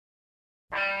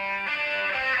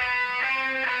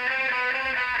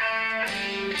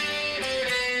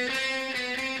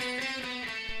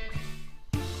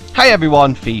Hi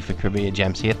everyone, FIFA Career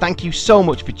Gems here. Thank you so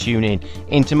much for tuning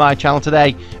into my channel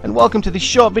today, and welcome to this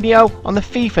short video on the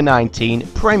FIFA 19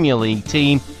 Premier League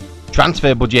team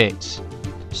transfer budgets.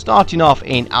 Starting off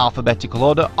in alphabetical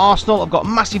order, Arsenal have got a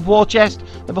massive war chest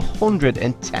of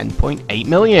 110.8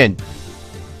 million.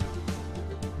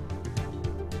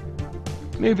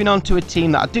 Moving on to a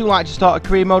team that I do like to start a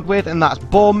career mode with, and that's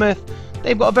Bournemouth.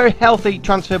 They've got a very healthy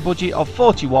transfer budget of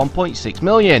 41.6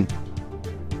 million.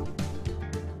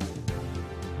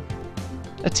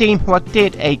 A team who I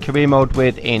did a career mode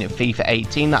with in FIFA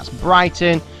 18, that's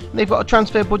Brighton. They've got a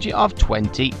transfer budget of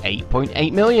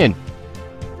 28.8 million.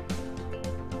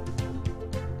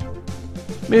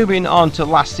 Moving on to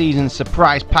last season's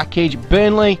surprise package,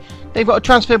 Burnley. They've got a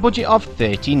transfer budget of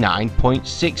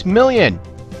 39.6 million.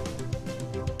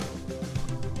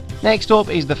 Next up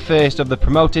is the first of the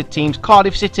promoted teams,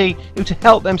 Cardiff City, who, to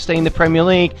help them stay in the Premier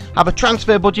League, have a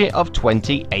transfer budget of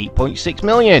 28.6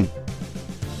 million.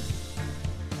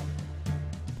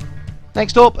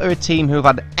 Next up are a team who have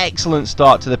had an excellent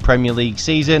start to the Premier League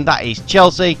season, that is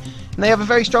Chelsea, and they have a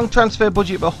very strong transfer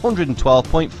budget of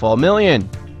 112.4 million.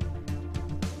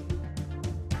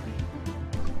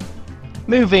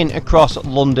 Moving across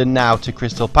London now to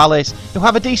Crystal Palace, who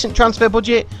have a decent transfer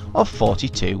budget of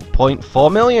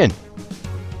 42.4 million.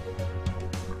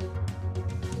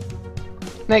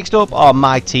 Next up are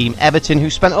my team Everton, who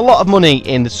spent a lot of money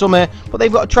in the summer, but they've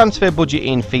got a transfer budget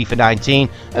in FIFA 19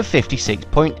 of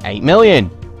 56.8 million.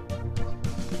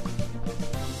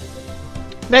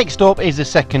 Next up is the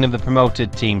second of the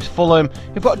promoted teams, Fulham,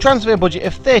 who've got a transfer budget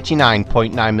of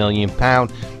 £39.9 million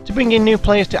to bring in new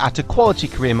players to add to quality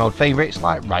career mode favourites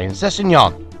like Ryan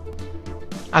Sessegnon.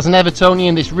 As an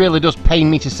Evertonian, this really does pain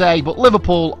me to say, but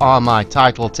Liverpool are my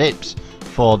title tips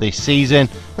for this season,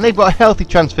 and they've got a healthy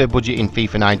transfer budget in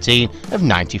FIFA 19 of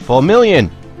 94 million.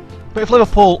 But if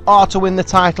Liverpool are to win the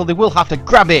title, they will have to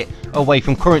grab it away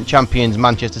from current champions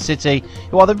Manchester City,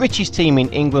 who are the richest team in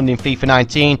England in FIFA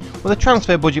 19 with a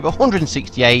transfer budget of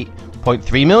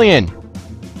 168.3 million.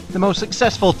 The most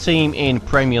successful team in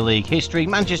Premier League history,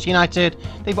 Manchester United,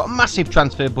 they've got a massive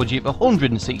transfer budget of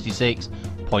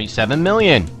 166.7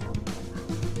 million.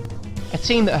 A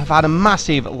team that have had a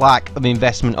massive lack of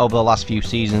investment over the last few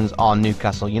seasons are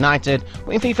Newcastle United,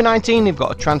 but in FIFA 19 they've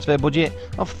got a transfer budget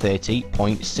of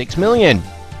 30.6 million.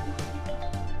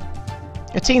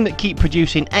 A team that keep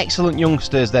producing excellent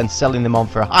youngsters then selling them on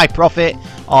for a high profit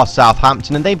are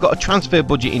Southampton, and they've got a transfer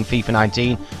budget in FIFA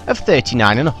 19 of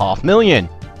 39.5 million.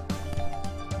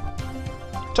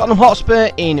 Tottenham Hotspur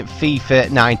in FIFA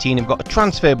 19 have got a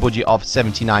transfer budget of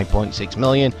 79.6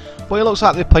 million, but it looks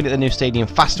like they're playing at the new stadium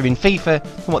faster in FIFA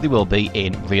than what they will be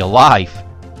in real life.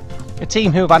 A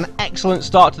team who have had an excellent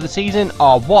start to the season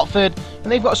are Watford,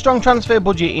 and they've got a strong transfer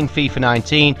budget in FIFA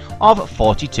 19 of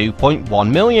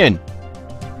 42.1 million.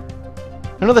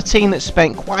 Another team that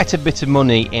spent quite a bit of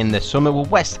money in the summer were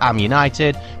West Ham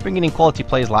United, bringing in quality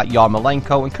players like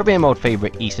Yarmolenko and career mode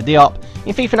favourite Issa Diop.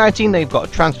 In FIFA 19 they've got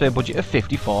a transfer budget of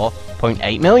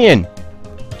 54.8 million.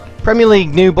 Premier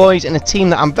League new boys, and a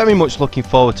team that I'm very much looking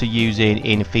forward to using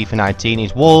in FIFA 19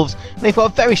 is Wolves, and they've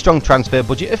got a very strong transfer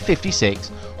budget of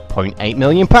 £56.8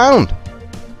 million.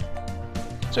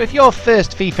 So if your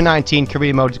first FIFA 19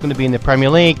 career mode is going to be in the Premier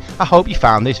League, I hope you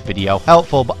found this video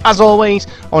helpful. But as always,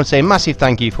 I want to say a massive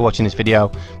thank you for watching this video.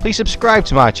 Please subscribe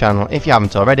to my channel if you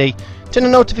haven't already. Turn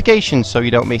on notifications so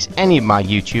you don't miss any of my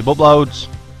YouTube uploads.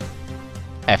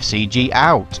 FCG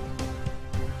out.